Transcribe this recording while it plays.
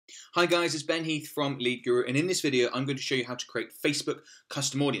Hi guys, it's Ben Heath from Lead Guru, and in this video I'm going to show you how to create Facebook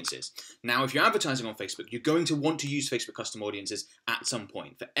custom audiences. Now if you're advertising on Facebook, you're going to want to use Facebook custom audiences at some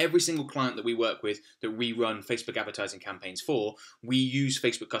point. For every single client that we work with that we run Facebook advertising campaigns for, we use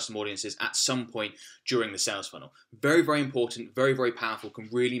Facebook custom audiences at some point during the sales funnel. Very, very important, very, very powerful, can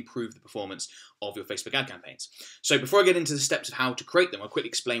really improve the performance of your Facebook ad campaigns. So before I get into the steps of how to create them, I'll quickly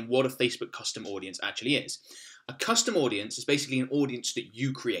explain what a Facebook custom audience actually is. A custom audience is basically an audience that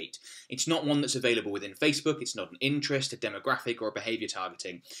you create. It's not one that's available within Facebook, it's not an interest, a demographic, or a behavior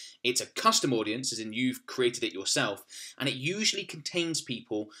targeting. It's a custom audience, as in you've created it yourself, and it usually contains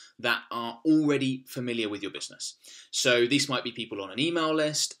people that are already familiar with your business. So these might be people on an email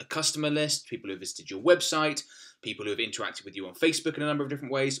list, a customer list, people who have visited your website, people who have interacted with you on Facebook in a number of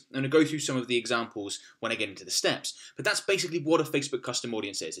different ways. I'm going to go through some of the examples when I get into the steps, but that's basically what a Facebook custom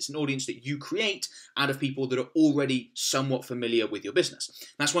audience is. It's an audience that you create out of people that are already somewhat familiar with your business.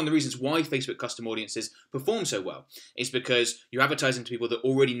 And that's one of the reasons why Facebook custom audiences perform so well. It's because you're advertising to people that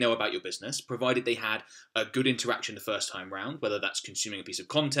already know about your business, provided they had a good interaction the first time round, whether that's consuming a piece of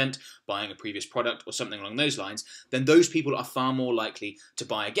content, buying a previous product, or something along those lines, then those people are far more likely to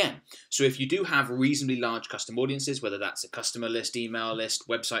buy again. So if you do have reasonably large custom audiences, whether that's a customer list, email list,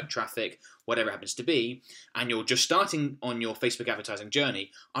 website traffic, whatever it happens to be, and you're just starting on your Facebook advertising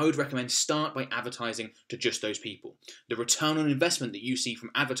journey, I would recommend start by advertising to just those people. The return on investment that you see from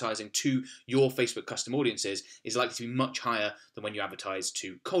advertising to your Facebook custom audiences is likely to be much higher than when you advertise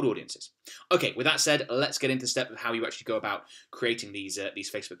to cold audiences. Okay, with that said, let's get into the step of how you actually go about creating these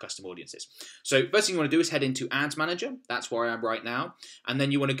Facebook custom audiences. So first thing you want to do is head into Ads Manager. That's where I am right now. And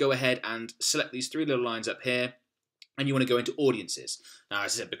then you want to go ahead and select these three little lines up here, and you want to go into audiences. Now,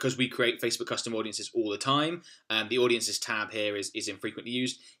 as I said, because we create Facebook custom audiences all the time, the audiences tab here is in frequently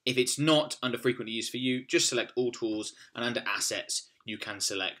used. If it's not under frequently used for you, just select all tools, and under assets, you can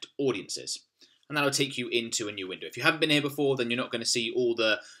select audiences. And that'll take you into a new window. If you haven't been here before, then you're not going to see all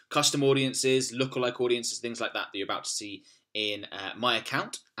the custom audiences, lookalike audiences, things like that you're about to see in my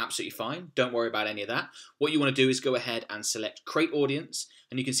account. Absolutely fine. Don't worry about any of that. What you want to do is go ahead and select create audience,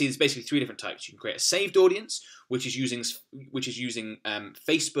 and you can see there's basically three different types. You can create a saved audience, which is using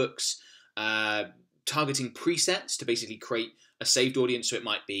Facebook's targeting presets to basically create a saved audience. So it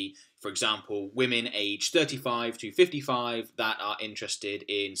might be, for example, women aged 35 to 55 that are interested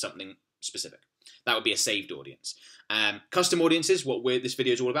in something specific. That would be a saved audience. Custom audiences, this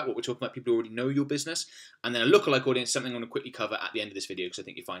video is all about, what we're talking about, people who already know your business. And then a lookalike audience, something I'm going to quickly cover at the end of this video because I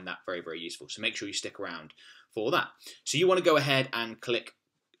think you find that very, very useful. So make sure you stick around for that. So you want to go ahead and click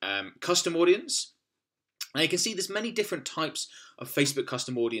custom audience. Now you can see there's many different types of Facebook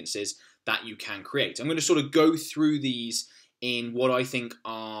custom audiences that you can create. I'm going to sort of go through these in what I think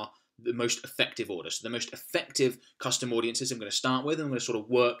are the most effective order. So the most effective custom audiences I'm going to start with, and I'm going to sort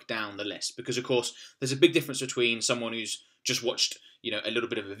of work down the list, because of course there's a big difference between someone who's just watched a little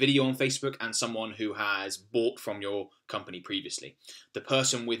bit of a video on Facebook and someone who has bought from your company previously. The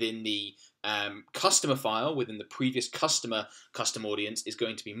person within the customer file, within the previous customer custom audience, is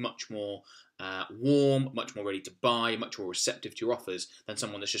going to be much more warm, much more ready to buy, much more receptive to your offers than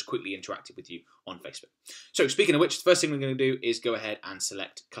someone that's just quickly interacted with you on Facebook. So speaking of which, the first thing we're going to do is go ahead and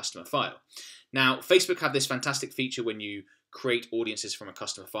select customer file. Now, Facebook have this fantastic feature when you create audiences from a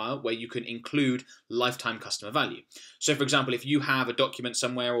customer file where you can include lifetime customer value. So for example, if you have a document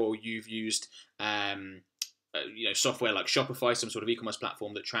somewhere, or you've used software like Shopify, some sort of e-commerce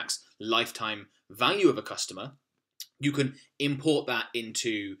platform that tracks lifetime value of a customer, you can import that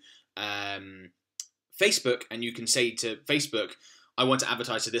into Facebook, and you can say to Facebook, I want to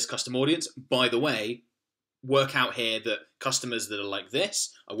advertise to this custom audience. By the way, work out here that customers that are like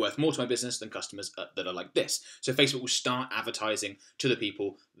this are worth more to my business than customers that are like this. So Facebook will start advertising to the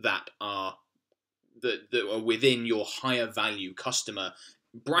people that are within your higher value customer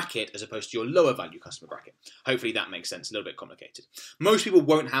bracket as opposed to your lower value customer bracket. Hopefully that makes sense. A little bit complicated. Most people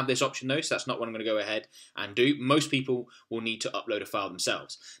won't have this option though, so that's not what I'm going to go ahead and do. Most people will need to upload a file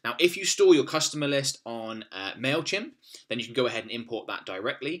themselves. Now, if you store your customer list on MailChimp, then you can go ahead and import that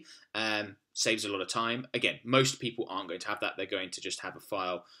directly. Saves a lot of time. Again, most people aren't going to have that. They're going to just have a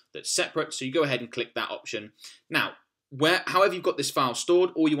file that's separate. So you go ahead and click that option. Now, however you've got this file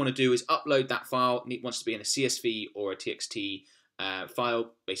stored, all you want to do is upload that file. It wants to be in a CSV or a TXT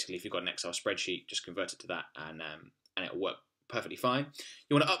file. Basically, if you've got an Excel spreadsheet, just convert it to that, and it'll work perfectly fine.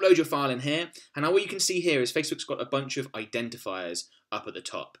 You want to upload your file in here, and now what you can see here is Facebook's got a bunch of identifiers up at the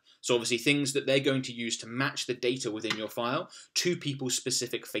top. So obviously things that they're going to use to match the data within your file to people's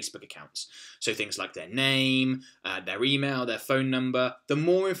specific Facebook accounts. So things like their name, their email, their phone number. The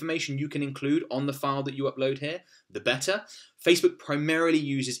more information you can include on the file that you upload here, the better. Facebook primarily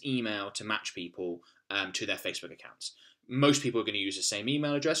uses email to match people to their Facebook accounts. Most people are going to use the same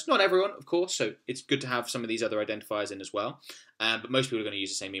email address. Not everyone, of course, so it's good to have some of these other identifiers in as well. But most people are going to use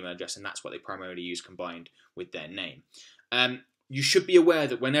the same email address, and that's what they primarily use combined with their name. You should be aware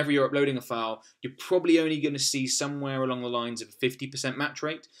that whenever you're uploading a file, you're probably only going to see somewhere along the lines of a 50% match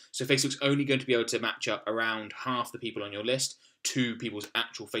rate. So Facebook's only going to be able to match up around half the people on your list to people's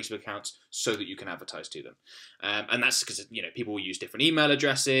actual Facebook accounts so that you can advertise to them. And that's because people will use different email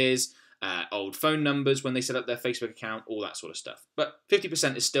addresses, old phone numbers when they set up their Facebook account, all that sort of stuff. But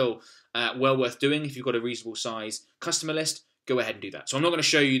 50% is still well worth doing if you've got a reasonable size customer list. Go ahead and do that. So I'm not going to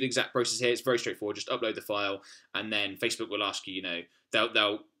show you the exact process here. It's very straightforward. Just upload the file, and then Facebook will ask you,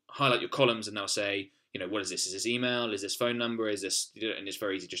 they'll highlight your columns, and they'll say, what is this? Is this email? Is this phone number? Is this, and it's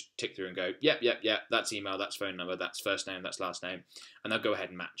very easy. Just tick through and go, yep, that's email, that's phone number, that's first name, that's last name, and they'll go ahead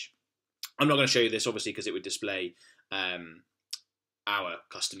and match. I'm not going to show you this, obviously, because it would display our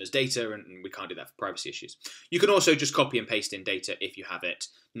customers' data, and we can't do that for privacy issues. You can also just copy and paste in data if you have it,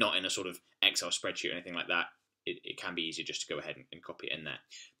 not in a sort of Excel spreadsheet or anything like that. It can be easier just to go ahead and copy it in there.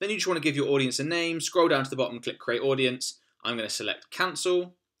 Then you just want to give your audience a name, scroll down to the bottom, click Create Audience. I'm going to select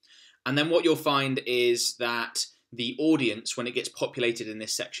Cancel. And then what you'll find is that the audience, when it gets populated in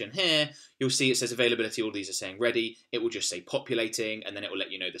this section here, you'll see it says availability, all these are saying ready. It will just say populating, and then it will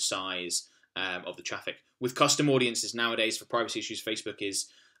let you know the size of the traffic. With custom audiences nowadays, for privacy issues, Facebook is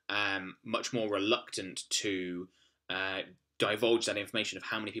much more reluctant to divulge that information of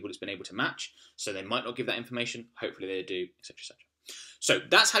how many people it's been able to match. So they might not give that information. Hopefully they do, etc., etc. So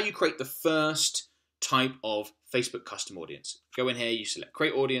that's how you create the first type of Facebook custom audience. Go in here, you select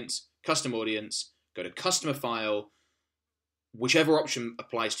Create Audience, Custom Audience, go to Customer File, whichever option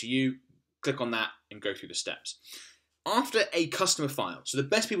applies to you, click on that and go through the steps. After a customer file, so the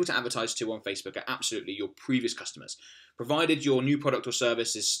best people to advertise to on Facebook are absolutely your previous customers. Provided your new product or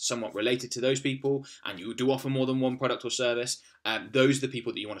service is somewhat related to those people and you do offer more than one product or service, those are the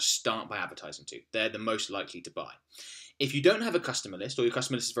people that you want to start by advertising to. They're the most likely to buy. If you don't have a customer list, or your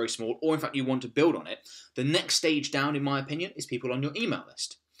customer list is very small, or in fact you want to build on it, the next stage down, in my opinion, is people on your email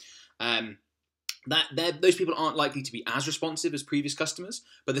list. Those people aren't likely to be as responsive as previous customers,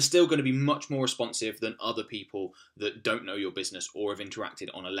 but they're still going to be much more responsive than other people that don't know your business or have interacted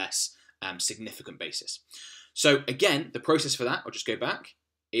on a less significant basis. So again, the process for that, I'll just go back,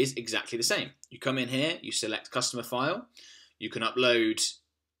 is exactly the same. You come in here, you select customer file, you can upload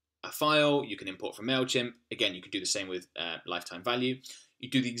a file, you can import from MailChimp. Again, you can do the same with lifetime value. You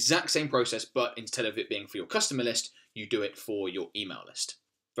do the exact same process, but instead of it being for your customer list, you do it for your email list.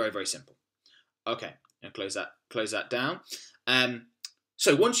 Very, very simple. Okay, and close that down.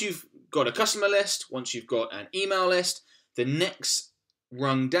 So once you've got a customer list, once you've got an email list, the next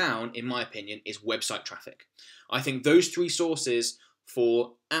rung down, in my opinion, is website traffic. I think those three sources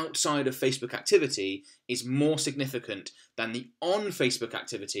for outside of Facebook activity is more significant than the on Facebook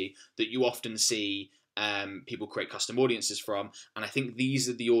activity that you often see people create custom audiences from, and I think these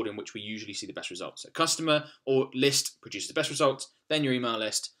are the order in which we usually see the best results. So customer or list produces the best results, then your email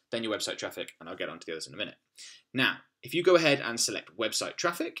list, then your website traffic, and I'll get onto the others in a minute. Now, if you go ahead and select website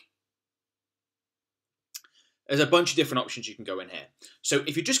traffic, there's a bunch of different options you can go in here. So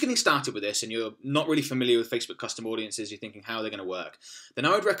if you're just getting started with this and you're not really familiar with Facebook custom audiences, you're thinking how they're going to work, then I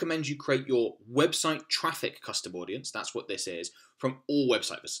would recommend you create your website traffic custom audience, that's what this is, from all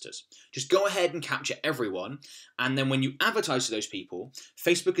website visitors. Just go ahead and capture everyone, and then when you advertise to those people,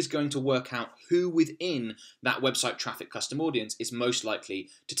 Facebook is going to work out who within that website traffic custom audience is most likely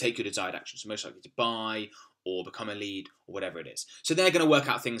to take your desired action, so most likely to buy or become a lead or whatever it is. So they're going to work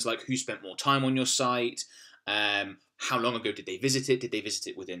out things like who spent more time on your site, how long ago did they visit it? Did they visit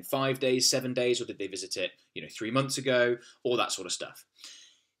it within 5 days, 7 days, or did they visit it, 3 months ago? All that sort of stuff.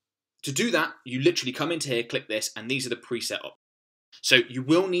 To do that, you literally come into here, click this, and these are the preset options. So you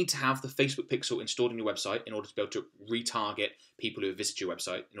will need to have the Facebook pixel installed on your website in order to be able to retarget people who have visited your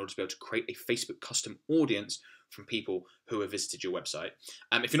website, in order to be able to create a Facebook custom audience from people who have visited your website.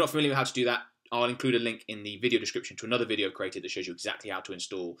 If you're not familiar with how to do that, I'll include a link in the video description to another video I've created that shows you exactly how to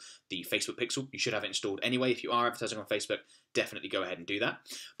install the Facebook pixel. You should have it installed anyway. If you are advertising on Facebook, definitely go ahead and do that.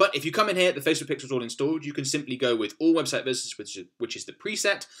 But if you come in here, the Facebook pixel is all installed, you can simply go with all website visitors, which is the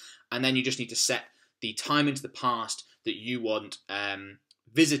preset, and then you just need to set the time into the past that you want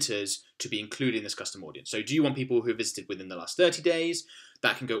visitors to be included in this custom audience. So do you want people who have visited within the last 30 days?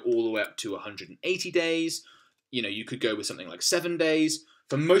 That can go all the way up to 180 days. You know, you could go with something like 7 days.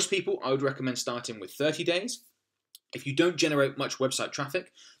 For most people, I would recommend starting with 30 days. If you don't generate much website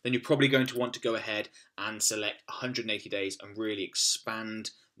traffic, then you're probably going to want to go ahead and select 180 days and really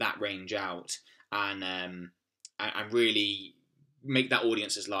expand that range out and really make that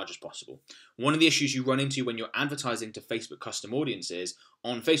audience as large as possible. One of the issues you run into when you're advertising to Facebook custom audiences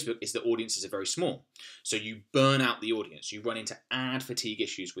on Facebook is that audiences are very small. So you burn out the audience. You run into ad fatigue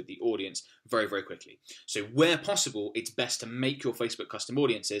issues with the audience very, very quickly. So where possible, it's best to make your Facebook custom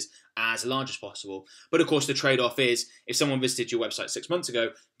audiences as large as possible. But of course, the trade-off is if someone visited your website 6 months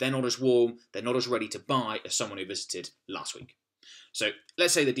ago, they're not as warm, they're not as ready to buy as someone who visited last week. So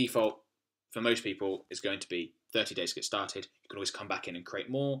let's say the default for most people is going to be 30 days to get started. You can always come back in and create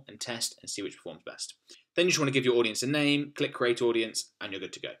more and test and see which performs best. Then you just want to give your audience a name, click create audience, and you're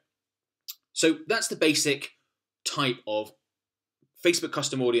good to go. So that's the basic type of Facebook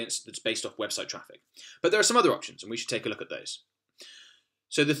custom audience that's based off website traffic. But there are some other options, and we should take a look at those.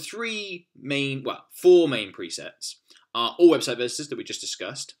 So the four main presets are all website visitors that we just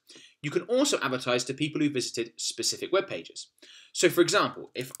discussed. You can also advertise to people who visited specific web pages. So for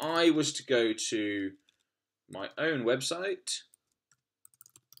example, if I was to go to my own website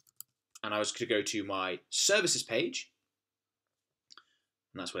and I was to go to my services page,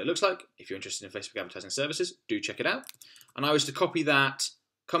 and that's what it looks like. If you're interested in Facebook advertising services, do check it out. And I was to copy that,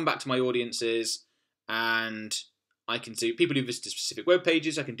 come back to my audiences, and I can do people who visited specific web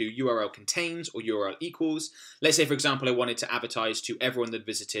pages. I can do URL contains or URL equals. Let's say, for example, I wanted to advertise to everyone that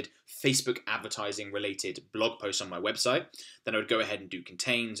visited Facebook advertising related blog posts on my website. Then I would go ahead and do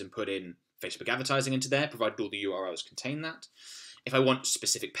contains and put in Facebook advertising into there, provided all the URLs contain that. If I want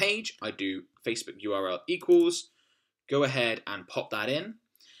specific page, I do Facebook URL equals, go ahead and pop that in.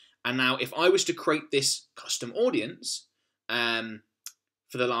 And now if I was to create this custom audience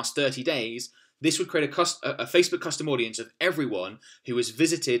for the last 30 days, this would create a Facebook custom audience of everyone who has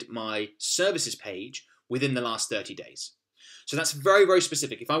visited my services page within the last 30 days. So that's very, very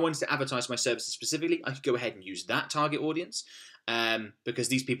specific. If I wanted to advertise my services specifically, I could go ahead and use that target audience because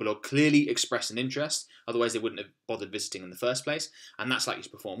these people are clearly expressed an interest. Otherwise, they wouldn't have bothered visiting in the first place, and that's likely to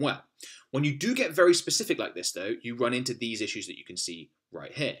perform well. When you do get very specific like this, though, you run into these issues that you can see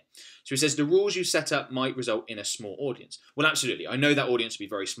right here. So it says the rules you set up might result in a small audience. Well, absolutely. I know that audience will be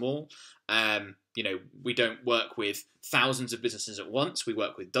very small. You know, we don't work with thousands of businesses at once. We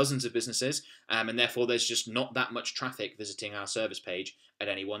work with dozens of businesses, and therefore there's just not that much traffic visiting our service page at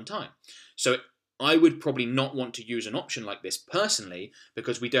any one time. So I would probably not want to use an option like this personally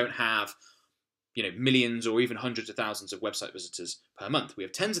because we don't have, you know, millions or even hundreds of thousands of website visitors per month. We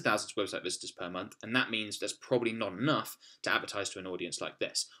have tens of thousands of website visitors per month, and that means that's probably not enough to advertise to an audience like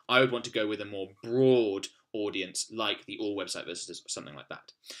this. I would want to go with a more broad audience like the all website visitors or something like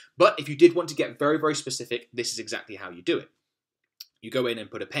that. But if you did want to get very, very specific, this is exactly how you do it. You go in and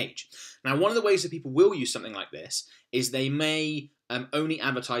put a page. Now, one of the ways that people will use something like this is they may only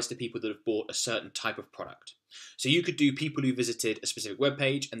advertise to people that have bought a certain type of product. So you could do people who visited a specific web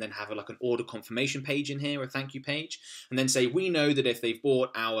page and then have like an order confirmation page in here, a thank you page, and then say, we know that if they've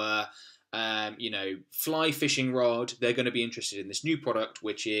bought our fly fishing rod, they're going to be interested in this new product,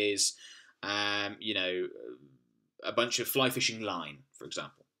 which is a bunch of fly fishing line, for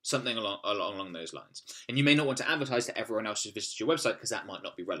example. Something along those lines. And you may not want to advertise to everyone else who's visited your website because that might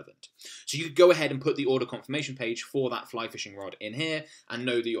not be relevant. So you could go ahead and put the order confirmation page for that fly fishing rod in here and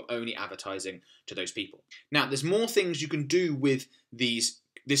know that you're only advertising to those people. Now, there's more things you can do with this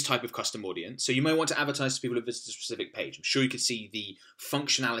type of custom audience. So you may want to advertise to people who visit a specific page. I'm sure you could see the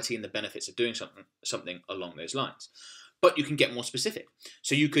functionality and the benefits of doing something along those lines. But you can get more specific.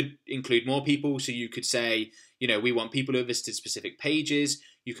 So you could include more people. So you could say, we want people who have visited specific pages.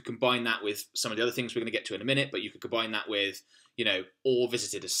 You could combine that with some of the other things we're going to get to in a minute, but you could combine that with, or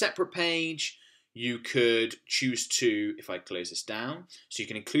visited a separate page. You could choose to, if I close this down, so you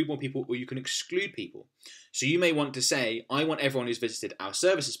can include more people or you can exclude people. So you may want to say, I want everyone who's visited our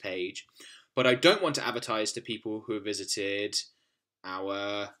services page, but I don't want to advertise to people who have visited our,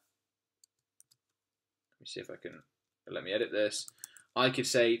 let me see if I can, let me edit this. I could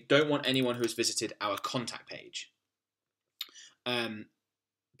say, don't want anyone who has visited our contact page.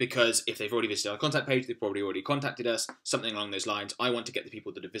 Because if they've already visited our contact page, they've probably already contacted us, something along those lines. I want to get the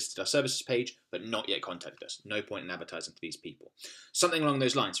people that have visited our services page, but not yet contacted us. No point in advertising to these people. Something along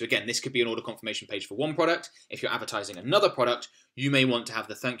those lines. So again, this could be an order confirmation page for one product. If you're advertising another product, you may want to have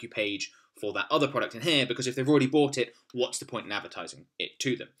the thank you page for that other product in here, because if they've already bought it, what's the point in advertising it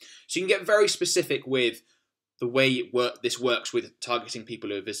to them? So you can get very specific with the way this works with targeting people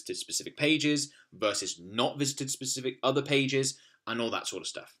who have visited specific pages versus not visited specific other pages, and all that sort of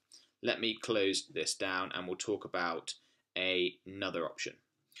stuff. Let me close this down and we'll talk about another option.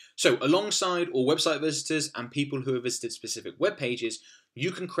 So alongside all website visitors and people who have visited specific web pages,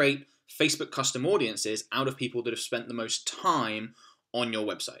 you can create Facebook custom audiences out of people that have spent the most time on your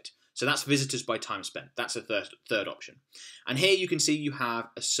website. So that's visitors by time spent. That's a third option. And here you can see you have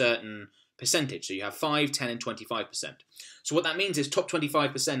a certain percentage. So you have 5, 10, and 25%. So what that means is top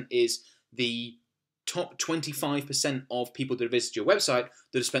 25% is the top 25% of people that have visited your website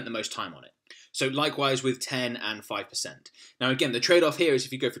that have spent the most time on it. So likewise with 10 and 5%. Now again, the trade-off here is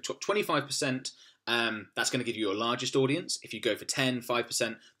if you go for top 25%, that's going to give you your largest audience. If you go for 10,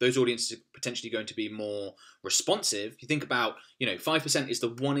 5%, those audiences are potentially going to be more responsive. If you think about, 5% is the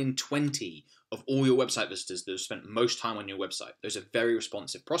 1 in 20 of all your website visitors that have spent most time on your website. Those are very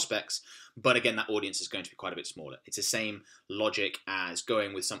responsive prospects, but again, that audience is going to be quite a bit smaller. It's the same logic as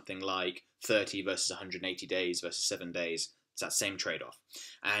going with something like 30 versus 180 days versus 7 days. It's that same trade-off.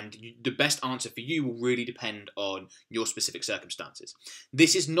 And the best answer for you will really depend on your specific circumstances.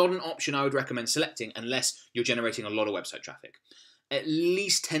 This is not an option I would recommend selecting unless you're generating a lot of website traffic. At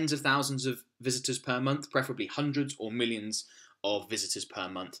least tens of thousands of visitors per month, preferably hundreds or millions of visitors per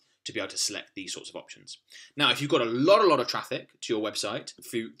month to be able to select these sorts of options. Now, if you've got a lot of traffic to your website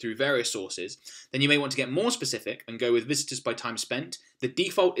through various sources, then you may want to get more specific and go with visitors by time spent. The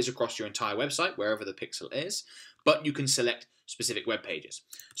default is across your entire website, wherever the pixel is, but you can select specific web pages.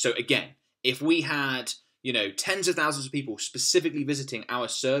 So again, if we had, tens of thousands of people specifically visiting our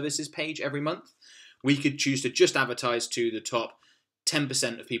services page every month, we could choose to just advertise to the top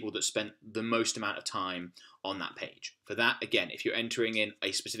 10% of people that spent the most amount of time on that page. For that, again, if you're entering in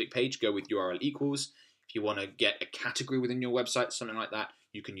a specific page, go with URL equals. If you want to get a category within your website, something like that,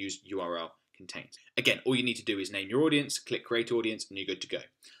 you can use URL contains. Again, all you need to do is name your audience, click create audience, and you're good to go.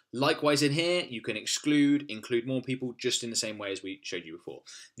 Likewise in here, you can include more people just in the same way as we showed you before.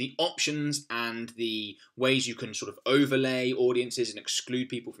 The options and the ways you can sort of overlay audiences and exclude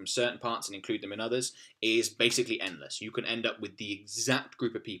people from certain parts and include them in others is basically endless. You can end up with the exact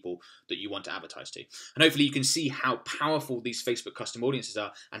group of people that you want to advertise to. And hopefully you can see how powerful these Facebook custom audiences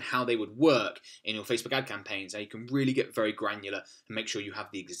are and how they would work in your Facebook ad campaigns. How you can really get very granular and make sure you have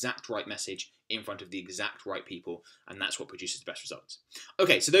the exact right message in front of the exact right people, and that's what produces the best results.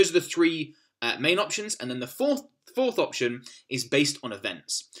 Okay, so those are the three main options, and then the fourth option is based on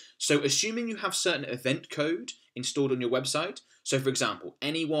events. So assuming you have certain event code installed on your website, so for example,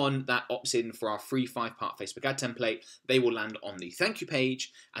 anyone that opts in for our free 5-part Facebook ad template, they will land on the thank you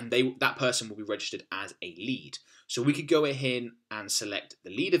page, and that person will be registered as a lead. So we could go ahead and select the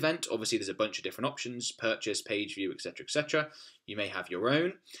lead event. Obviously, there's a bunch of different options: purchase, page view, etc., etc. You may have your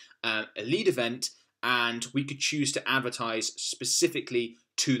own. A lead event, and we could choose to advertise specifically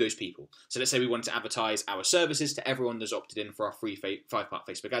to those people. So let's say we wanted to advertise our services to everyone that's opted in for our free 5-part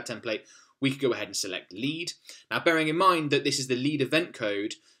Facebook ad template. We could go ahead and select lead. Now, bearing in mind that this is the lead event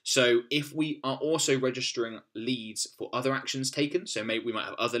code, so if we are also registering leads for other actions taken, so maybe we might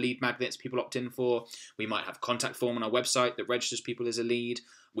have other lead magnets people opt in for, we might have contact form on our website that registers people as a lead,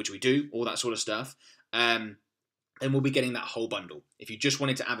 which we do, all that sort of stuff, then we'll be getting that whole bundle. If you just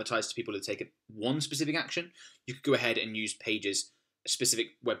wanted to advertise to people who take one specific action, you could go ahead and use specific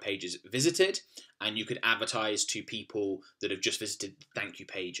web pages visited, and you could advertise to people that have just visited the thank you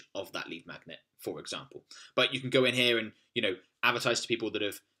page of that lead magnet, for example. But you can go in here and advertise to people that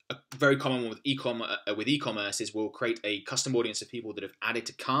have. A very common one with e-commerce is we'll create a custom audience of people that have added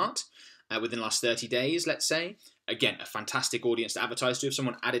to cart within the last 30 days, let's say. Again, a fantastic audience to advertise to. If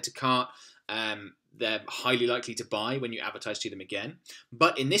someone added to cart, they're highly likely to buy when you advertise to them again.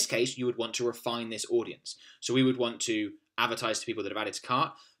 But in this case, you would want to refine this audience. So we would want to advertise to people that have added to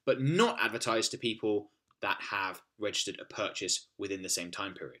cart, but not advertise to people that have registered a purchase within the same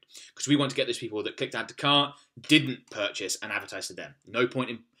time period. Because we want to get those people that clicked add to cart, didn't purchase, and advertise to them. No point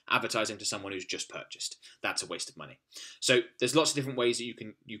in advertising to someone who's just purchased. That's a waste of money. So there's lots of different ways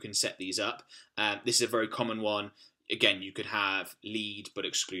that you can set these up. This is a very common one. Again, you could have lead but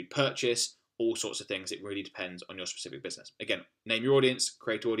exclude purchase, all sorts of things. It really depends on your specific business. Again, name your audience,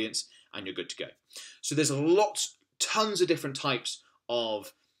 create audience, and you're good to go. So there's tons of different types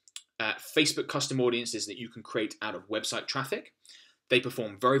of Facebook custom audiences that you can create out of website traffic. They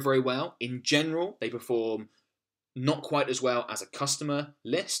perform very, very well. In general, they perform not quite as well as a customer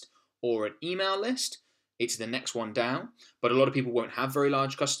list or an email list. It's the next one down, but a lot of people won't have very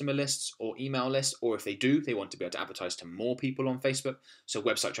large customer lists or email lists, or if they do, they want to be able to advertise to more people on Facebook, so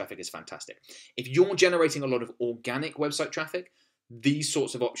website traffic is fantastic. If you're generating a lot of organic website traffic, these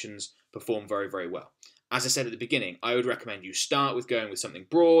sorts of options perform very, very well. as I said at the beginning, I would recommend you start with going with something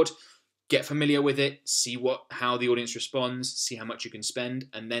broad, get familiar with it, see how the audience responds, see how much you can spend,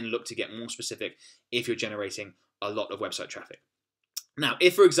 and then look to get more specific if you're generating a lot of website traffic. Now,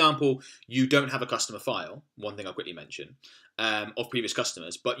 if, for example, you don't have a customer file, one thing I'll quickly mention, of previous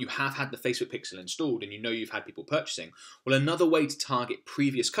customers, but you have had the Facebook pixel installed and you know you've had people purchasing, well, another way to target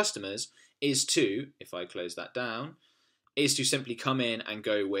previous customers is to, if I close that down, is to simply come in and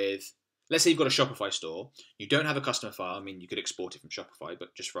go with, let's say you've got a Shopify store, you don't have a customer file, I mean, you could export it from Shopify,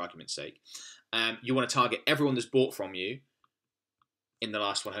 but just for argument's sake, you want to target everyone that's bought from you in the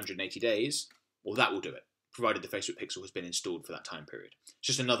last 180 days, well, that will do it, provided the Facebook pixel has been installed for that time period. It's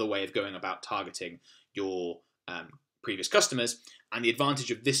just another way of going about targeting your previous customers. And the advantage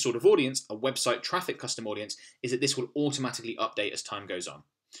of this sort of audience, a website traffic custom audience, is that this will automatically update as time goes on.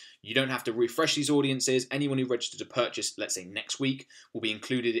 You don't have to refresh these audiences. Anyone who registered to purchase, let's say next week, will be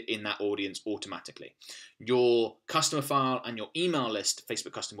included in that audience automatically. Your customer file and your email list,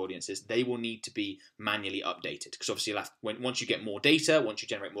 Facebook custom audiences, they will need to be manually updated, because obviously once you get more data, once you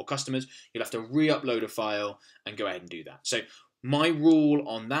generate more customers, you'll have to re-upload a file and go ahead and do that. So my rule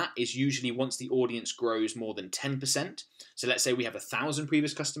on that is usually once the audience grows more than 10%, so let's say we have 1,000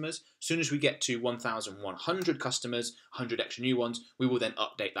 previous customers, as soon as we get to 1,100 customers, 100 extra new ones, we will then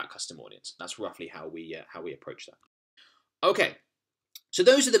update that custom audience. That's roughly how we approach that. Okay, so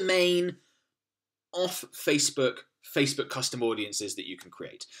those are the main off Facebook custom audiences that you can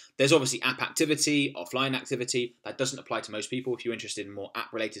create. There's obviously app activity, offline activity. That doesn't apply to most people. If you're interested in more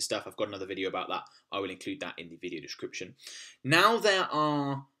app related stuff, I've got another video about that. I will include that in the video description. Now there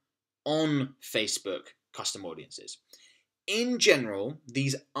are on Facebook custom audiences. In general,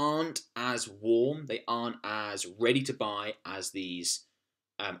 these aren't as warm, they aren't as ready to buy as these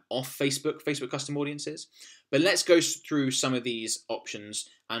off Facebook custom audiences. But let's go through some of these options,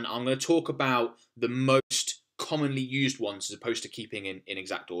 and I'm going to talk about the most commonly used ones as opposed to keeping in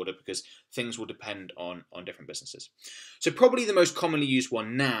exact order, because things will depend on different businesses. So probably the most commonly used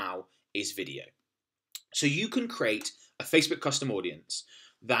one now is video. So you can create a Facebook custom audience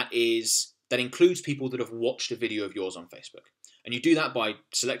that includes people that have watched a video of yours on Facebook. And you do that by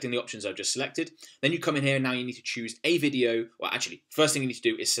selecting the options I've just selected. Then you come in here and now you need to choose a video. Well, actually, first thing you need to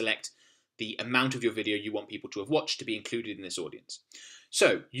do is select the amount of your video you want people to have watched to be included in this audience.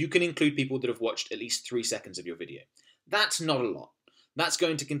 So you can include people that have watched at least 3 seconds of your video. That's not a lot. That's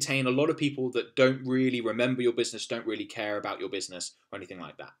going to contain a lot of people that don't really remember your business, don't really care about your business or anything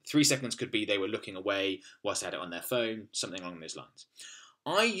like that. 3 seconds could be they were looking away whilst they had it on their phone, something along those lines.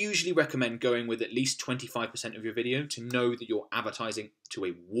 I usually recommend going with at least 25% of your video to know that you're advertising to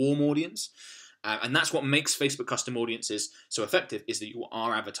a warm audience. And that's what makes Facebook custom audiences so effective, is that you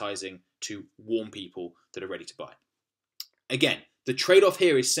are advertising to warm people that are ready to buy. Again, the trade-off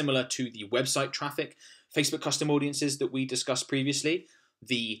here is similar to the website traffic Facebook custom audiences that we discussed previously.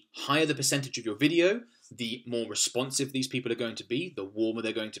 The higher the percentage of your video, the more responsive these people are going to be, the warmer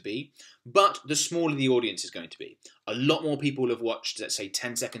they're going to be, but the smaller the audience is going to be. A lot more people have watched, let's say,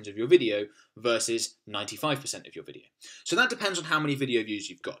 10 seconds of your video versus 95% of your video. So that depends on how many video views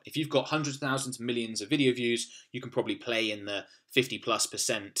you've got. If you've got hundreds of thousands, millions of video views, you can probably play in the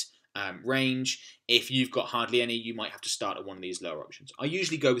 50+% range. If you've got hardly any, you might have to start at one of these lower options. I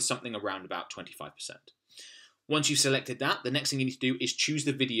usually go with something around about 25%. Once you've selected that, the next thing you need to do is choose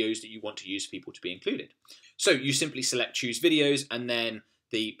the videos that you want to use for people to be included. So you simply select choose videos, and then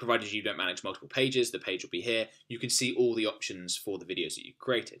provided you don't manage multiple pages, the page will be here. You can see all the options for the videos that you've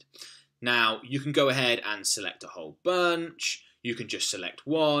created. Now you can go ahead and select a whole bunch. You can just select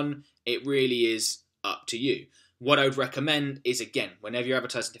one. It really is up to you. What I would recommend is, again, whenever you're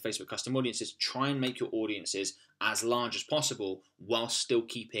advertising to Facebook custom audiences, try and make your audiences as large as possible while still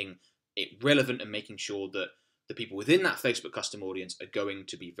keeping it relevant and making sure that the people within that Facebook custom audience are going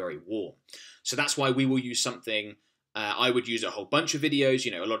to be very warm. So that's why we will use something, I would use a whole bunch of videos.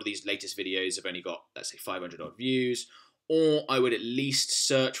 You know, a lot of these latest videos have only got, let's say, 500 odd views. Or I would at least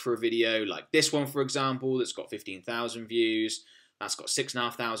search for a video like this one, for example, that's got 15,000 views. That's got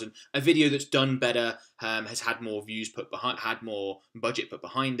 6,500. A video that's done better, has had more views put behind, had more budget put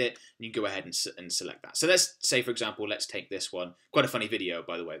behind it. And you can go ahead and select that. So let's say, for example, let's take this one. Quite a funny video,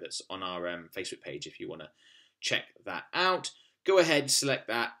 by the way, that's on our Facebook page if you want to check that out. Go ahead, select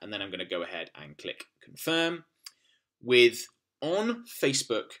that, and then I'm going to go ahead and click confirm. With on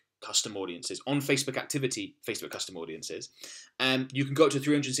Facebook custom audiences, on Facebook activity, Facebook custom audiences, you can go up to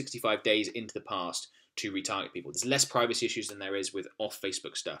 365 days into the past to retarget people. There's less privacy issues than there is with off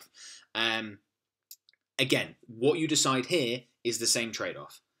Facebook stuff. Again, what you decide here is the same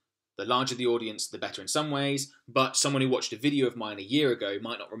trade-off. The larger the audience, the better in some ways, but someone who watched a video of mine a year ago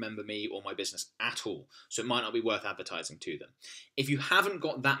might not remember me or my business at all, so it might not be worth advertising to them. If you haven't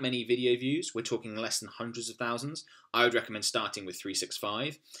got that many video views, we're talking less than hundreds of thousands, I would recommend starting with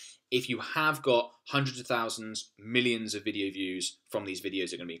 365. If you have got hundreds of thousands, millions of video views from these videos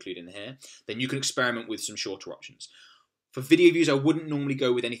that are going to be included in here, then you can experiment with some shorter options. For video views, I wouldn't normally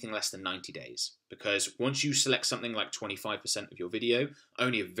go with anything less than 90 days, because once you select something like 25% of your video,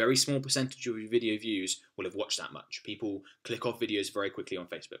 only a very small percentage of your video views will have watched that much. People click off videos very quickly on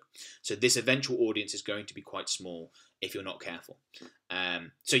Facebook. So this eventual audience is going to be quite small if you're not careful.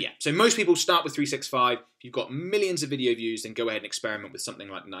 So most people start with 365. If you've got millions of video views, then go ahead and experiment with something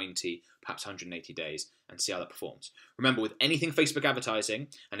like 90, perhaps 180 days, and see how that performs. Remember, with anything Facebook advertising,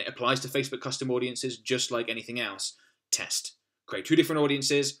 and it applies to Facebook custom audiences just like anything else, test. Create two different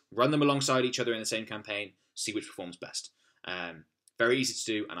audiences, run them alongside each other in the same campaign, see which performs best. Very easy to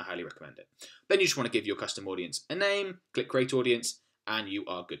do, and I highly recommend it. Then you just want to give your custom audience a name, click Create Audience, and you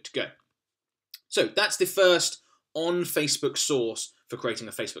are good to go. So that's the first on Facebook source for creating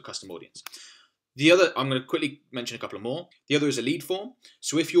a Facebook custom audience. The other, I'm going to quickly mention a couple of more. The other is a lead form.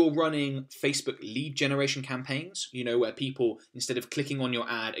 So if you're running Facebook lead generation campaigns, where people, instead of clicking on your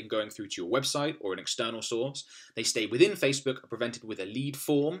ad and going through to your website or an external source, they stay within Facebook, are presented with a lead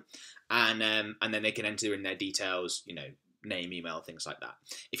form, and then they can enter in their details, name, email, things like that.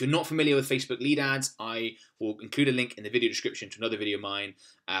 If you're not familiar with Facebook lead ads, I will include a link in the video description to another video of mine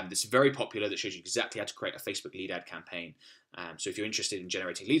that's very popular that shows you exactly how to create a Facebook lead ad campaign. So if you're interested in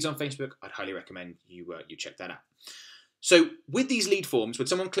generating leads on Facebook, I'd highly recommend you check that out. So with these lead forms, when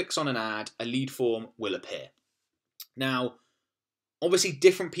someone clicks on an ad, a lead form will appear. Now, obviously,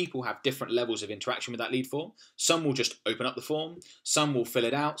 different people have different levels of interaction with that lead form. Some will just open up the form, some will fill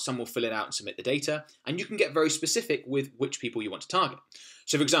it out, some will fill it out and submit the data, and you can get very specific with which people you want to target.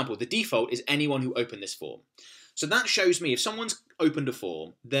 So for example, the default is anyone who opened this form. So that shows me if someone's opened a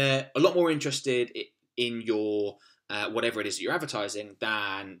form, they're a lot more interested in your whatever it is that you're advertising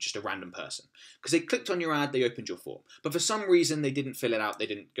than just a random person. Because they clicked on your ad, they opened your form. But for some reason, they didn't fill it out, they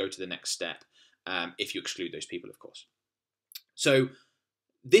didn't go to the next step, if you exclude those people, of course. So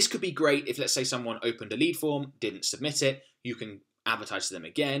this could be great if, let's say, someone opened a lead form, didn't submit it. You can advertise to them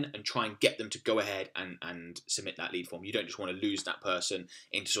again and try and get them to go ahead and submit that lead form. You don't just want to lose that person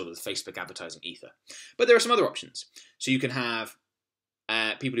into sort of the Facebook advertising ether. But there are some other options. So you can have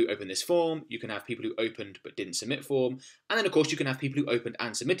people who opened this form, you can have people who opened but didn't submit form, and then of course you can have people who opened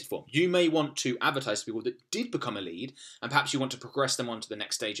and submitted form. You may want to advertise to people that did become a lead, and perhaps you want to progress them onto the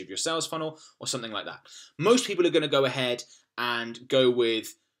next stage of your sales funnel or something like that. Most people are going to go ahead and go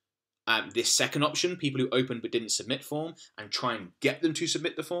with this second option, people who opened but didn't submit form, and try and get them to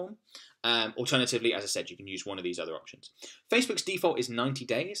submit the form. Alternatively, as I said, you can use one of these other options. Facebook's default is 90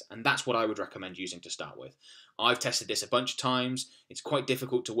 days, and that's what I would recommend using to start with. I've tested this a bunch of times. It's quite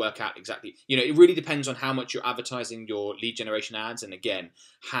difficult to work out exactly. It really depends on how much you're advertising your lead generation ads, and again,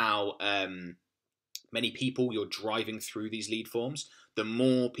 how many people you're driving through these lead forms. The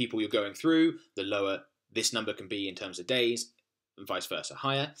more people you're going through, the lower this number can be in terms of days, and vice versa,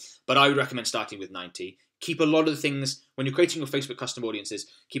 higher. But I would recommend starting with 90. Keep a lot of the things, when you're creating your Facebook custom audiences,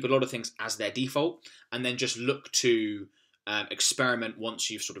 keep a lot of things as their default, and then just look to experiment once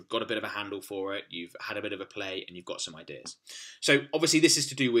you've sort of got a bit of a handle for it, you've had a bit of a play, and you've got some ideas. So obviously this is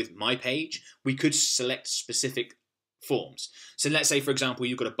to do with my page. We could select specific forms. So let's say, for example,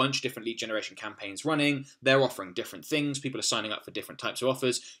 you've got a bunch of different lead generation campaigns running. They're offering different things. People are signing up for different types of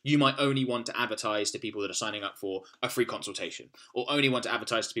offers. You might only want to advertise to people that are signing up for a free consultation, or only want to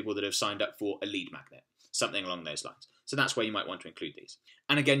advertise to people that have signed up for a lead magnet, something along those lines. So that's where you might want to include these.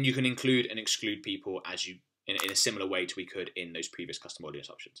 And again, you can include and exclude people as you in a similar way to we could in those previous custom audience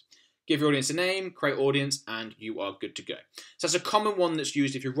options. Give your audience a name, create audience, and you are good to go. So that's a common one that's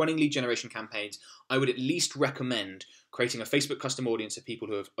used if you're running lead generation campaigns. I would at least recommend creating a Facebook custom audience of people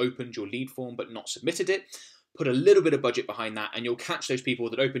who have opened your lead form but not submitted it. Put a little bit of budget behind that, and you'll catch those people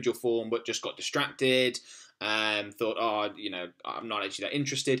that opened your form but just got distracted, thought, I'm not actually that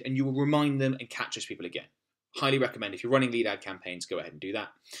interested, and you will remind them and catch those people again. Highly recommend, if you're running lead ad campaigns, go ahead and do that.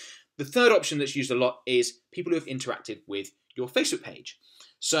 The third option that's used a lot is people who have interacted with your Facebook page.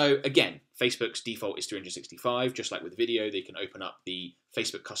 So again, Facebook's default is 365, just like with video, they can open up the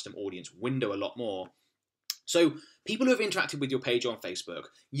Facebook custom audience window a lot more. So people who have interacted with your page on Facebook,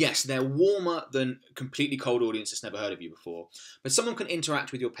 yes, they're warmer than completely cold audience that's never heard of you before, but someone can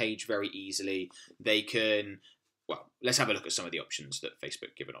interact with your page very easily. They can, well, let's have a look at some of the options that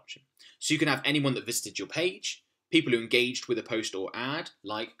Facebook give an option. So you can have anyone that visited your page, people who engaged with a post or ad,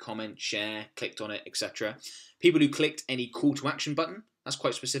 like, comment, share, clicked on it, etc. People who clicked any call to action button, that's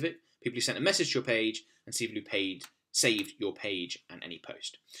quite specific. People who sent a message to your page, and people who saved your page and any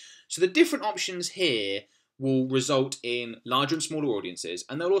post. So the different options here will result in larger and smaller audiences,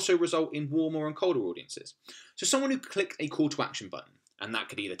 and they'll also result in warmer and colder audiences. So someone who clicked a call to action button, and that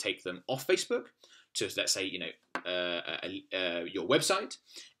could either take them off Facebook to, let's say, your website.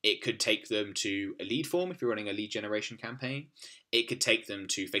 It could take them to a lead form if you're running a lead generation campaign. It could take them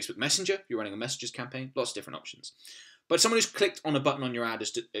to Facebook Messenger if you're running a messages campaign. Lots of different options. But someone who's clicked on a button on your ad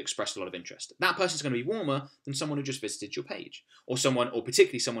has expressed a lot of interest. That person's going to be warmer than someone who just visited your page, or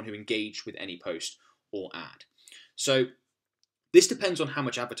particularly someone who engaged with any post or ad. So this depends on how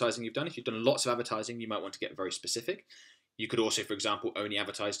much advertising you've done. If you've done lots of advertising, you might want to get very specific. You could also, for example, only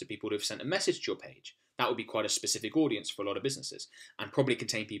advertise to people who have sent a message to your page. That would be quite a specific audience for a lot of businesses, and probably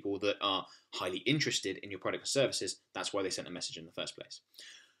contain people that are highly interested in your product or services. That's why they sent a message in the first place.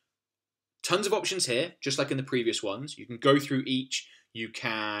 Tons of options here, just like in the previous ones. You can go through each. You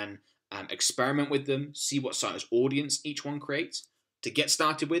can experiment with them, see what size audience each one creates. To get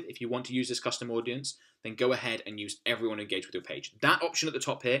started with, if you want to use this custom audience, then go ahead and use everyone engaged with your page. That option at the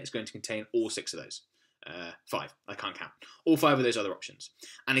top here is going to contain all 6 of those. 5, I can't count. All 5 of those other options.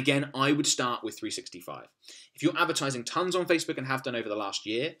 And again, I would start with 365. If you're advertising tons on Facebook and have done over the last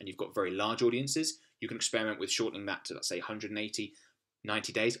year, and you've got very large audiences, you can experiment with shortening that to, let's say, 180,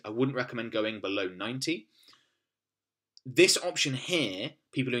 90 days. I wouldn't recommend going below 90. This option here,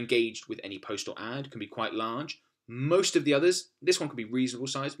 people who engaged with any post or ad, can be quite large. Most of the others, this one can be reasonable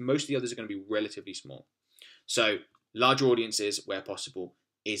size. Most of the others are going to be relatively small. So larger audiences, where possible,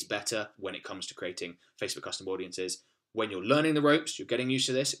 is better when it comes to creating Facebook custom audiences. When you're learning the ropes, you're getting used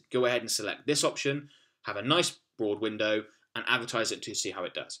to this, go ahead and select this option, have a nice broad window, and advertise it to see how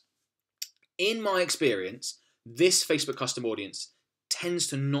it does. In my experience, this Facebook custom audience tends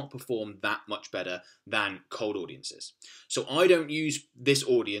to not perform that much better than cold audiences. So I don't use this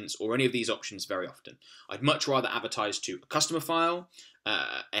audience or any of these options very often. I'd much rather advertise to a customer file,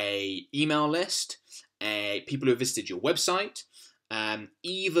 a email list, people who have visited your website,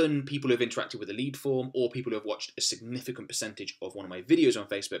 even people who have interacted with a lead form, or people who have watched a significant percentage of one of my videos on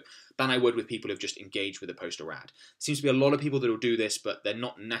Facebook, than I would with people who have just engaged with a post or ad. There seems to be a lot of people that will do this, but they're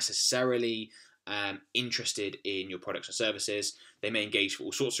not necessarily interested in your products or services. They may engage for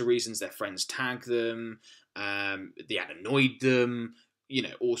all sorts of reasons. Their friends tag them, the ad annoyed them,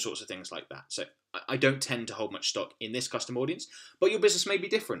 all sorts of things like that. So I don't tend to hold much stock in this custom audience, but your business may be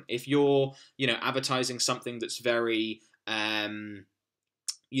different. If you're, advertising something that's very,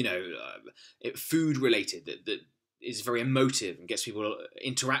 food related, that is very emotive and gets people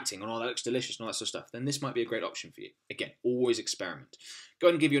interacting, and all that looks delicious and all that sort of stuff, then this might be a great option for you. Again, always experiment. Go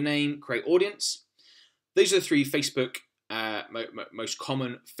ahead and give your name, create audience. These are the 3 Facebook most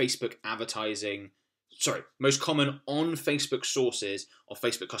common Facebook advertising. Most common on Facebook sources of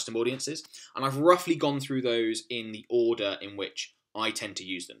Facebook custom audiences, and I've roughly gone through those in the order in which I tend to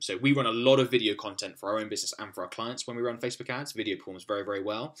use them. So we run a lot of video content for our own business and for our clients when we run Facebook ads. Video performs very, very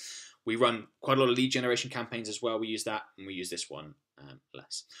well. We run quite a lot of lead generation campaigns as well. We use that, and we use this one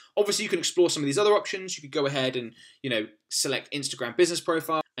less. Obviously, you can explore some of these other options. You could go ahead and, select Instagram business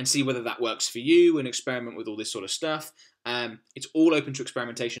profile and see whether that works for you, and experiment with all this sort of stuff. It's all open to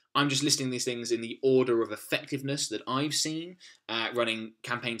experimentation. I'm just listing these things in the order of effectiveness that I've seen running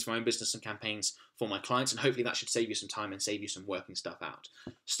campaigns for my own business and campaigns for my clients, and hopefully that should save you some time and save you some working stuff out.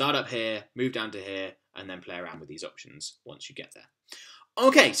 Start up here, move down to here, and then play around with these options once you get there.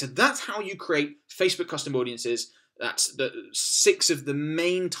 Okay, so that's how you create Facebook custom audiences. That's the 6 of the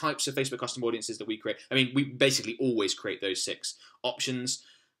main types of Facebook custom audiences that we create. I mean, we basically always create those 6 options.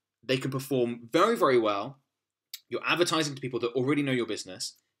 They can perform very, very well. You're advertising to people that already know your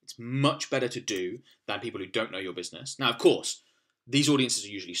business. It's much better to do than people who don't know your business. Now, of course, these audiences are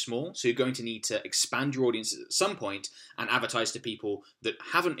usually small, so you're going to need to expand your audiences at some point and advertise to people that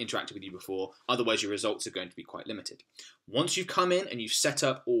haven't interacted with you before. Otherwise, your results are going to be quite limited. Once you've come in and you've set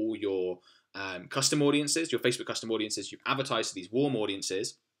up all your custom audiences, your Facebook custom audiences, you've advertised to these warm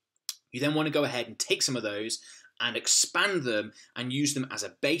audiences, you then want to go ahead and take some of those and expand them and use them as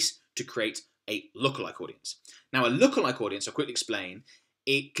a base to create a lookalike audience. Now, a lookalike audience, I'll quickly explain,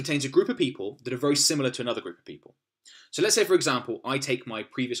 it contains a group of people that are very similar to another group of people. So let's say, for example, I take my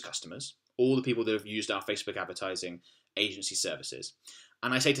previous customers, all the people that have used our Facebook advertising agency services,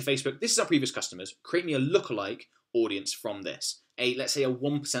 and I say to Facebook, this is our previous customers, create me a lookalike audience from this. Let's say a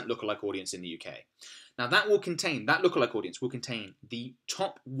 1% lookalike audience in the UK. Now that lookalike audience will contain the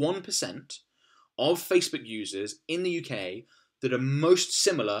top 1% of Facebook users in the UK that are most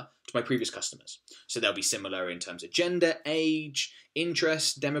similar to my previous customers. So they'll be similar in terms of gender, age,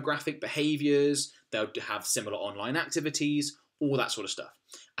 interests, demographic behaviors. They'll have similar online activities, all that sort of stuff.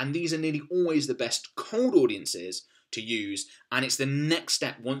 And these are nearly always the best cold audiences to use. And it's the next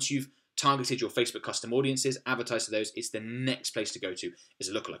step. Once you've targeted your Facebook custom audiences, advertise to those, it's the next place to go to is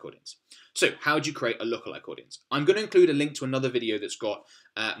a lookalike audience. So how do you create a lookalike audience? I'm going to include a link to another video that's got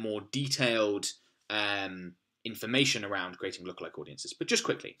more detailed information around creating lookalike audiences. But just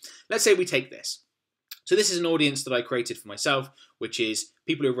quickly, let's say we take this. So this is an audience that I created for myself, which is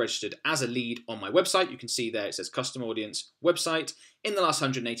people who have registered as a lead on my website. You can see there it says custom audience website. In the last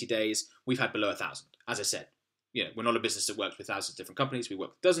 180 days, we've had below 1,000. As I said, we're not a business that works with thousands of different companies. We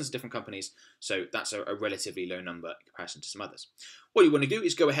work with dozens of different companies. So that's a relatively low number in comparison to some others. What you want to do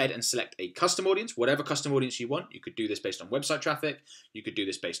is go ahead and select a custom audience, whatever custom audience you want. You could do this based on website traffic. You could do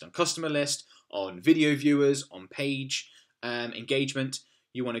this based on customer list, on video viewers, on page engagement.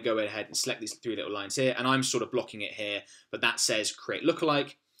 You want to go ahead and select these three little lines here. And I'm sort of blocking it here, but that says create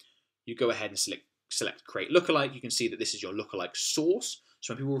lookalike. You go ahead and select create lookalike. You can see that this is your lookalike source.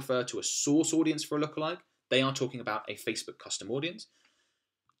 So when people refer to a source audience for a lookalike, they are talking about a Facebook custom audience.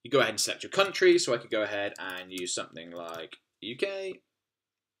 You go ahead and select your country. So I could go ahead and use something like UK,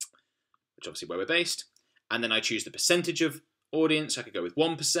 which obviously where we're based. And then I choose the percentage of audience. I could go with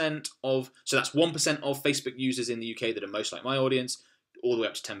 1% of, so that's 1% of Facebook users in the UK that are most like my audience, all the way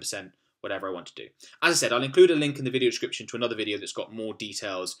up to 10%, whatever I want to do. As I said, I'll include a link in the video description to another video that's got more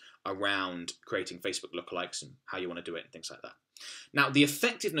details around creating Facebook lookalikes and how you want to do it and things like that. Now, the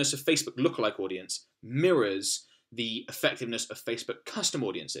effectiveness of Facebook lookalike audience mirrors the effectiveness of Facebook custom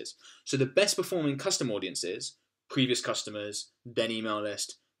audiences. So the best performing custom audiences, previous customers, then email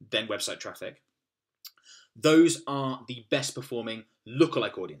list, then website traffic, those are the best performing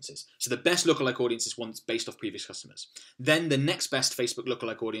lookalike audiences. So the best lookalike audience is one that's based off previous customers. Then the next best Facebook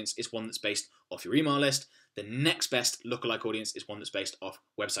lookalike audience is one that's based off your email list. The next best lookalike audience is one that's based off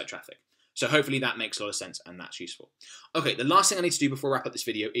website traffic. So hopefully that makes a lot of sense and that's useful. Okay, the last thing I need to do before I wrap up this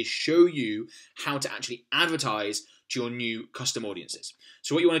video is show you how to actually advertise to your new custom audiences.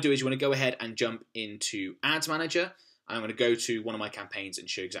 So what you want to do is you want to go ahead and jump into Ads Manager. And I'm going to go to one of my campaigns and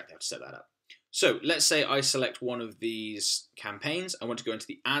show you exactly how to set that up. So let's say I select one of these campaigns. I want to go into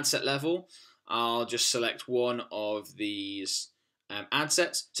the ad set level. I'll just select one of these ad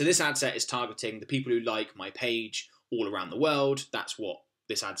sets. So this ad set is targeting the people who like my page all around the world. That's what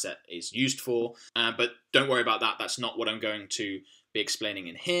this ad set is used for. But don't worry about that. That's not what I'm going to be explaining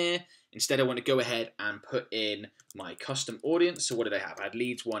in here. Instead, I want to go ahead and put in my custom audience. So what did I have? I had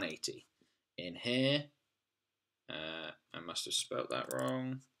leads 180 in here. I must have spelled that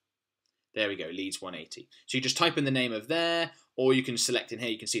wrong. There we go, leads 180. So you just type in the name of there, or you can select in here.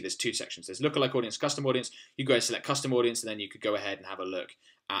 You can see there's two sections. There's lookalike audience, custom audience. You go and select custom audience, and then you could go ahead and have a look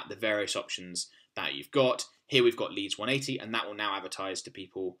at the various options that you've got. Here we've got leads 180, and that will now advertise to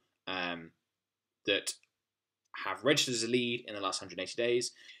people that have registered as a lead in the last 180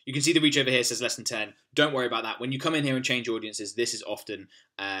 days. You can see the reach over here says less than 10. Don't worry about that. When you come in here and change audiences, this is often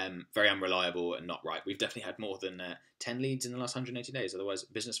very unreliable and not right. We've definitely had more than 10 leads in the last 180 days. Otherwise,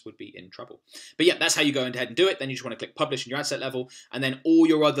 business would be in trouble. But yeah, that's how you go ahead and do it. Then you just want to click publish in your ad set level. And then all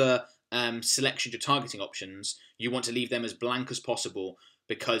your other selections, your targeting options, you want to leave them as blank as possible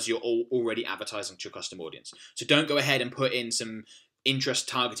because you're already advertising to your custom audience. So don't go ahead and put in some interest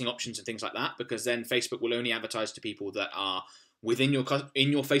targeting options and things like that, because then Facebook will only advertise to people that are within your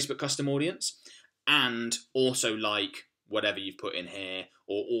Facebook custom audience and also like whatever you've put in here,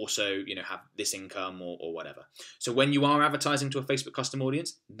 or also have this income or whatever. So when you are advertising to a Facebook custom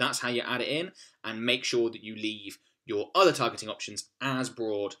audience, that's how you add it in, and make sure that you leave your other targeting options as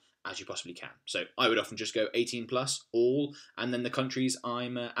broad as you possibly can. So I would often just go 18 plus all, and then the countries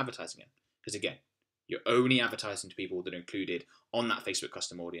I'm advertising in, because again, you're only advertising to people that are included on that Facebook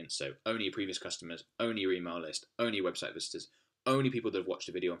custom audience. So only your previous customers, only your email list, only your website visitors, only people that have watched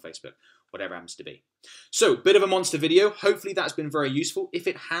a video on Facebook, whatever happens to be. So, bit of a monster video. Hopefully that's been very useful. If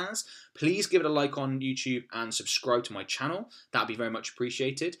it has, please give it a like on YouTube and subscribe to my channel. That'd be very much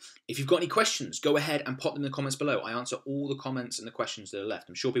appreciated. If you've got any questions, go ahead and pop them in the comments below. I answer all the comments and the questions that are left.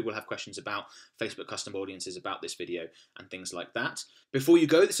 I'm sure people will have questions about Facebook custom audiences, about this video, and things like that. Before you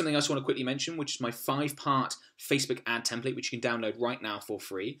go, there's something else I want to quickly mention, which is my 5-part Facebook ad template, which you can download right now for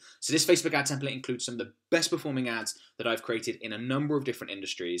free. So this Facebook ad template includes some of the best performing ads that I've created in a number of different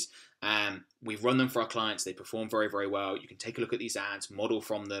industries. We've run them for our clients. They perform very, very well. You can take a look at these ads, model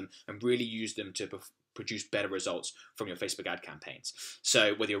from them, and really use them to produce better results from your Facebook ad campaigns.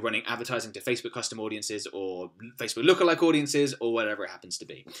 So whether you're running advertising to Facebook custom audiences or Facebook lookalike audiences or whatever it happens to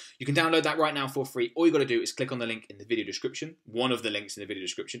be. You can download that right now for free. All you got to do is click on the link in the video description, one of the links in the video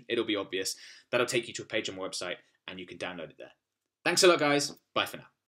description. It'll be obvious. That'll take you to a page on my website and you can download it there. Thanks a lot, guys. Bye for now.